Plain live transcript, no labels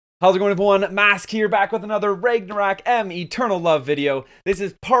How's it going, everyone? Mask here, back with another Ragnarok M Eternal Love video. This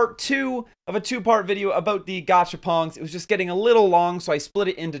is part 2 of a 2-part video about the Gashapons. It was just getting a little long, so I split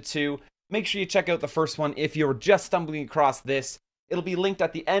it into 2. Make sure you check out the first one if you're just stumbling across this. It'll be linked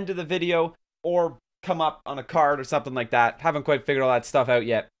at the end of the video, or come up on a card or something like that. Haven't quite figured all that stuff out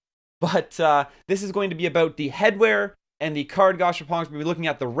yet. But this is going to be about the headwear and the card Gashapons. We'll be looking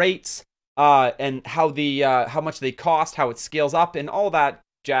at the rates, and how much they cost, how it scales up, and all that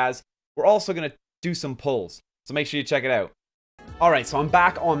jazz. We're also going to do some pulls, so make sure you check it out. Alright, so I'm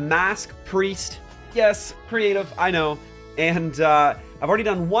back on Mask Priest. Yes, creative, I know. And I've already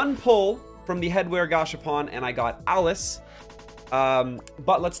done one pull from the headwear Gashapon, and I got Alice.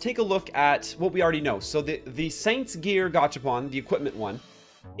 But let's take a look at what we already know. So the Saints Gear Gashapon, the equipment one,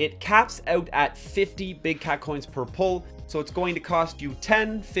 it caps out at 50 big cat coins per pull. So it's going to cost you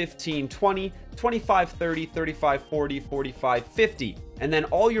 10, 15, 20, 25, 30, 35, 40, 45, 50. And then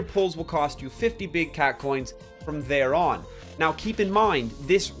all your pulls will cost you 50 big cat coins from there on. Now keep in mind,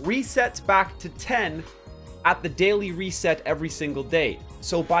 this resets back to 10 at the daily reset every single day.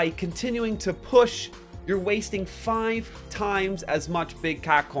 So by continuing to push, you're wasting 5 times as much big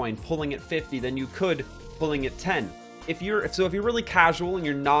cat coin pulling at 50 than you could pulling at 10. If you're really casual and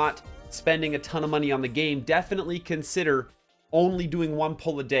you're not spending a ton of money on the game, definitely consider only doing one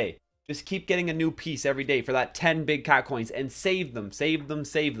pull a day. Just keep getting a new piece every day for that 10 big cat coins and save them, save them,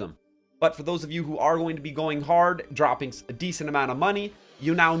 save them. But for those of you who are going to be going hard, dropping a decent amount of money,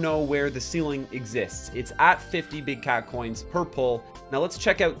 you now know where the ceiling exists. It's at 50 big cat coins per pull. Now let's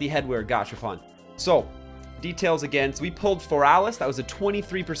check out the headwear Gashapon. So, details again. So we pulled for Alice. That was a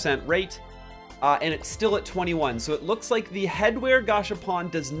 23% rate. And it's still at 21. So it looks like the headwear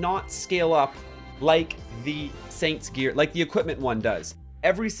Gashapon does not scale up like the Saints Gear, like the equipment one does.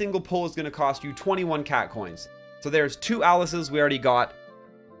 Every single pull is going to cost you 21 cat coins. So there's 2 Alices we already got.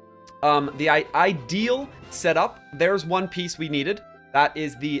 The ideal setup, there's one piece we needed. That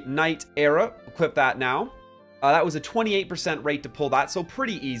is the Knight Era. Equip that now. That was a 28% rate to pull that, so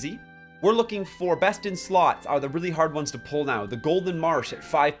pretty easy. We're looking for best in slots are the really hard ones to pull now. The Golden Marsh at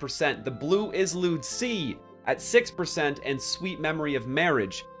 5%, the Blue Islude Sea at 6%, and Sweet Memory of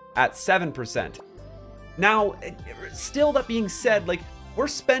Marriage at 7%. Now, still that being said, like, we're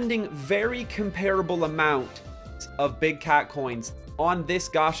spending very comparable amount of big cat coins on this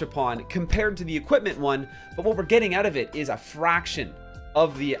Gashapon compared to the equipment one, but what we're getting out of it is a fraction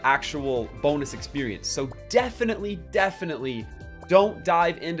of the actual bonus experience. So definitely don't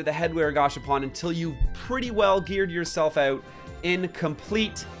dive into the headwear Gashapon until you've pretty well geared yourself out in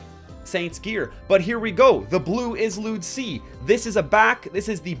complete Saints gear. But here we go, the Blue Islude Sea. This is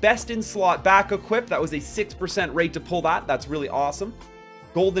the best in slot back equip. That was a 6% rate to pull that. That's really awesome.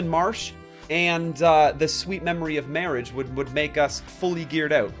 Golden Marsh and the Sweet Memory of Marriage would make us fully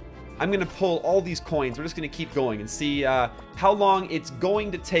geared out. I'm gonna pull all these coins. We're just gonna keep going and see how long it's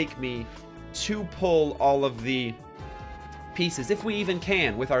going to take me to pull all of the pieces, if we even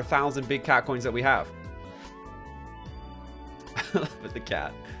can, with our 1,000 big cat coins that we have. With the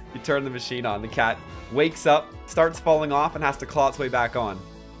cat, you turn the machine on, the cat wakes up, starts falling off, and has to claw its way back on.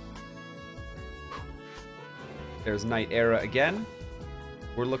 There's Knight Era again.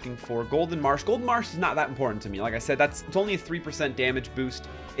 We're looking for Golden Marsh. Golden Marsh is not that important to me. Like I said, it's only a 3% damage boost.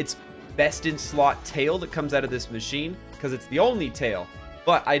 It's best in slot tail that comes out of this machine because it's the only tail.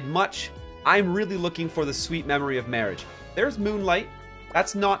 But I'm really looking for the Sweet Memory of Marriage. There's Moonlight.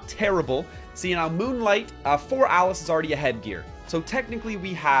 That's not terrible. See, now Moonlight, for Alice is already a headgear. So technically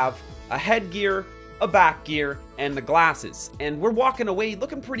we have a headgear, a back gear, and the glasses. And we're walking away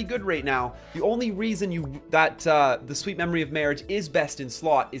looking pretty good right now. The only reason the Sweet Memory of Marriage is best in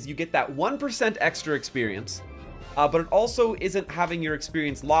slot is you get that 1% extra experience. But it also isn't having your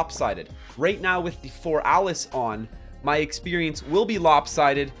experience lopsided. Right now with the For Alice on, my experience will be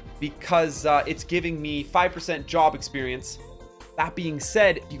lopsided because it's giving me 5% job experience. That being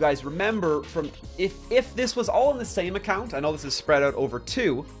said, if you guys remember from if this was all in the same account, I know this is spread out over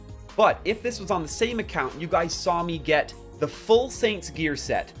 2, but if this was on the same account, you guys saw me get the full Saints gear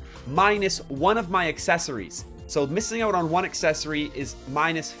set minus one of my accessories. So missing out on one accessory is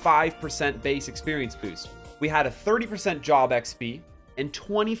minus 5% base experience boost. We had a 30% job XP and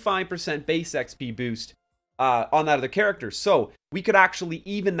 25% base XP boost on that other character. So we could actually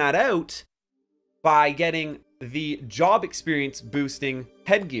even that out by getting the job experience boosting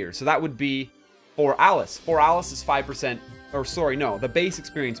headgear. So that would be for Alice. For Alice is 5%, or sorry, no, the base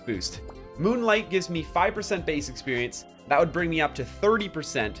experience boost. Moonlight gives me 5% base experience. That would bring me up to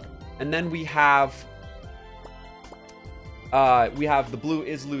 30%. And then we have the Blue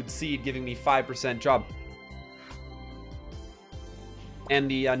Islude Seed giving me 5% job. and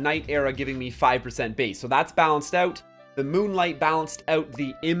the night era giving me 5% base. So that's balanced out. The moonlight balanced out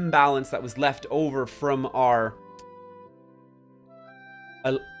the imbalance that was left over from our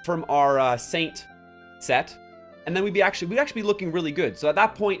Saint set. And then we'd actually be looking really good. So at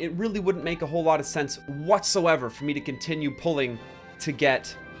that point, it really wouldn't make a whole lot of sense whatsoever for me to continue pulling to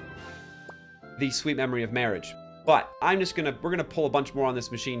get the Sweet Memory of Marriage. But we're gonna pull a bunch more on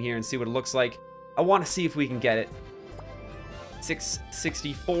this machine here and see what it looks like. I want to see if we can get it.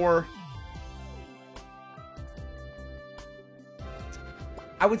 664.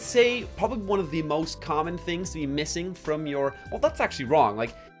 I would say probably one of the most common things to be missing from your... Well, that's actually wrong.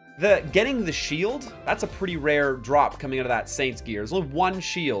 Like, getting the shield, that's a pretty rare drop coming out of that Saint's gear. There's only one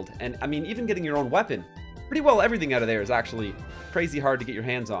shield, and I mean, even getting your own weapon, pretty well everything out of there is actually crazy hard to get your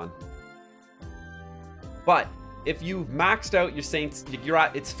hands on. But if you've maxed out your Saints,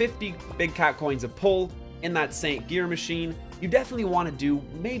 it's 50 big cat coins a pull in that Saint gear machine. You definitely want to do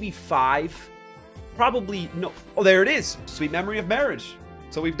maybe 5. Probably, no. Oh, there it is. Sweet Memory of Marriage.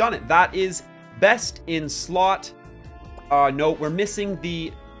 So we've done it. That is best in slot. No, we're missing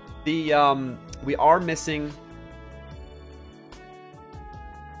we are missing.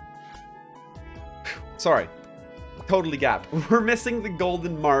 Sorry. Totally gapped. We're missing the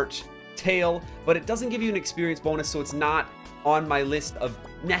Golden March tail, but it doesn't give you an experience bonus, so it's not on my list of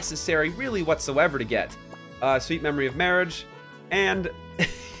necessary really whatsoever to get. Sweet Memory of Marriage, and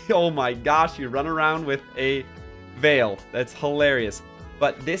oh my gosh, you run around with a veil. That's hilarious.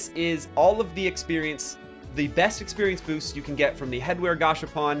 But this is all of the experience, the best experience boosts you can get from the Headwear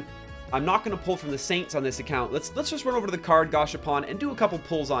Gashapon. I'm not going to pull from the Saints on this account. Let's just run over to the card Gashapon and do a couple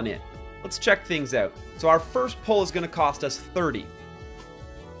pulls on it. Let's check things out. So our first pull is going to cost us 30.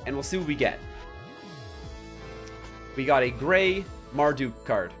 And we'll see what we get. We got a gray Marduk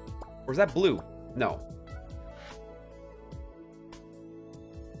card. Or is that blue? No.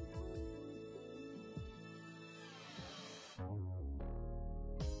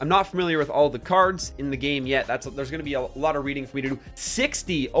 I'm not familiar with all the cards in the game yet. There's going to be a lot of reading for me to do.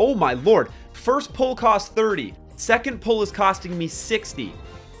 60! Oh my lord! First pull cost 30. Second pull is costing me 60.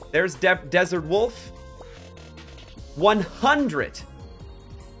 There's Desert Wolf. 100!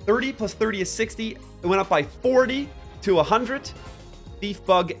 30 plus 30 is 60. It went up by 40 to 100. Thief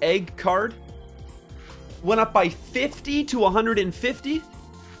Bug Egg card. Went up by 50 to 150.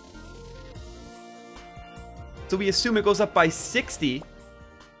 So we assume it goes up by 60.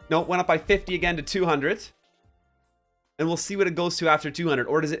 No, it went up by 50 again to 200. And we'll see what it goes to after 200.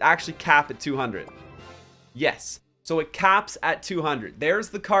 Or does it actually cap at 200? Yes. So it caps at 200. There's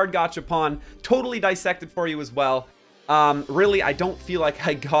the card Gachapon. Totally dissected for you as well. Really, I don't feel like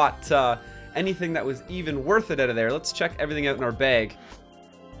I got anything that was even worth it out of there. Let's check everything out in our bag.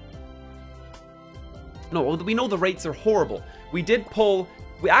 No, we know the rates are horrible. We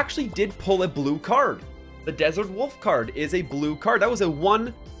actually did pull a blue card. The Desert Wolf card is a blue card. That was a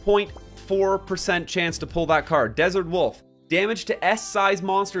 1.4% chance to pull that card. Desert Wolf. Damage to S-size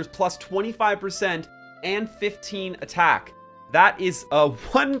monsters plus 25% and 15 attack. That is a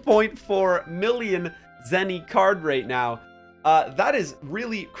 1.4 million Zenny card right now. That is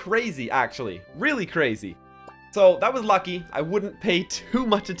really crazy, actually. Really crazy. So that was lucky. I wouldn't pay too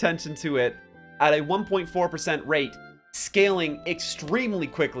much attention to it at a 1.4% rate, scaling extremely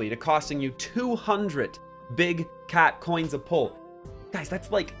quickly to costing you 200 big cat coins a pull. Guys, that's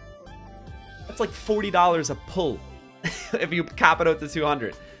like $40 a pull if you cap it out to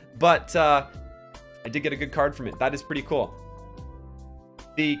 200. But I did get a good card from it. That is pretty cool.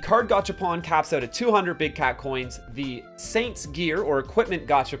 The card Gachapon caps out at 200 big cat coins. The Saints gear or equipment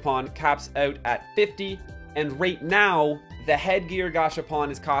Gachapon caps out at 50. And right now, the Headgear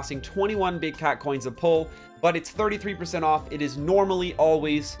Gashapon is costing 21 big cat coins a pull, but it's 33% off. It is normally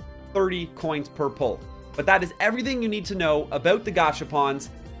always 30 coins per pull. But that is everything you need to know about the Gashapons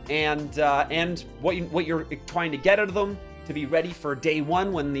and what you're trying to get out of them to be ready for day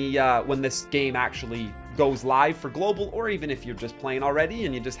one when this game actually goes live for global, or even if you're just playing already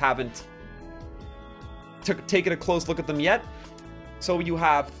and you just haven't taken a close look at them yet. So you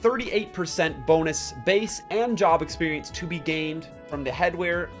have 38% bonus base and job experience to be gained from the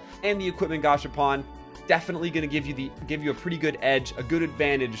Headwear and the equipment Gashapon. Definitely going to give you a pretty good edge, a good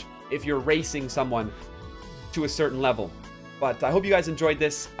advantage if you're racing someone to a certain level. But I hope you guys enjoyed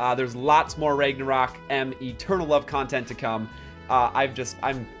this. There's lots more Ragnarok and Eternal Love content to come.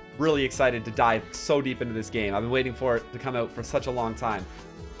 I'm really excited to dive so deep into this game. I've been waiting for it to come out for such a long time.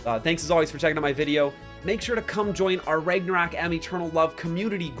 Thanks as always for checking out my video. Make sure to come join our Ragnarok and Eternal Love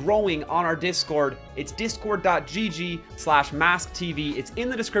community growing on our Discord. It's discord.gg/masktv. It's in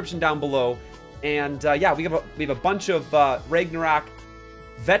the description down below. And yeah, we have a bunch of Ragnarok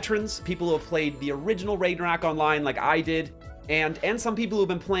veterans, people who have played the original Ragnarok online like I did, and some people who have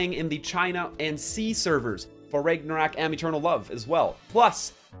been playing in the China and C servers for Ragnarok and Eternal Love as well.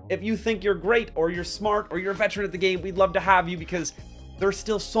 Plus, if you think you're great or you're smart or you're a veteran at the game, we'd love to have you because there's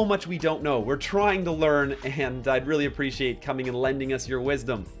still so much we don't know. We're trying to learn, and I'd really appreciate coming and lending us your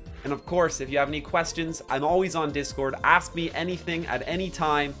wisdom. And of course, if you have any questions, I'm always on Discord. Ask me anything at any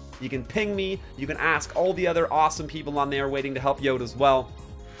time. You can ping me. You can ask all the other awesome people on there waiting to help you out as well.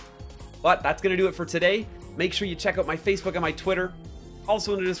 But that's going to do it for today. Make sure you check out my Facebook and my Twitter.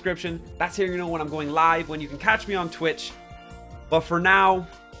 Also in the description. That's how you know when I'm going live, when you can catch me on Twitch. But for now,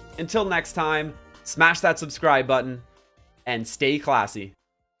 until next time, smash that subscribe button and stay classy.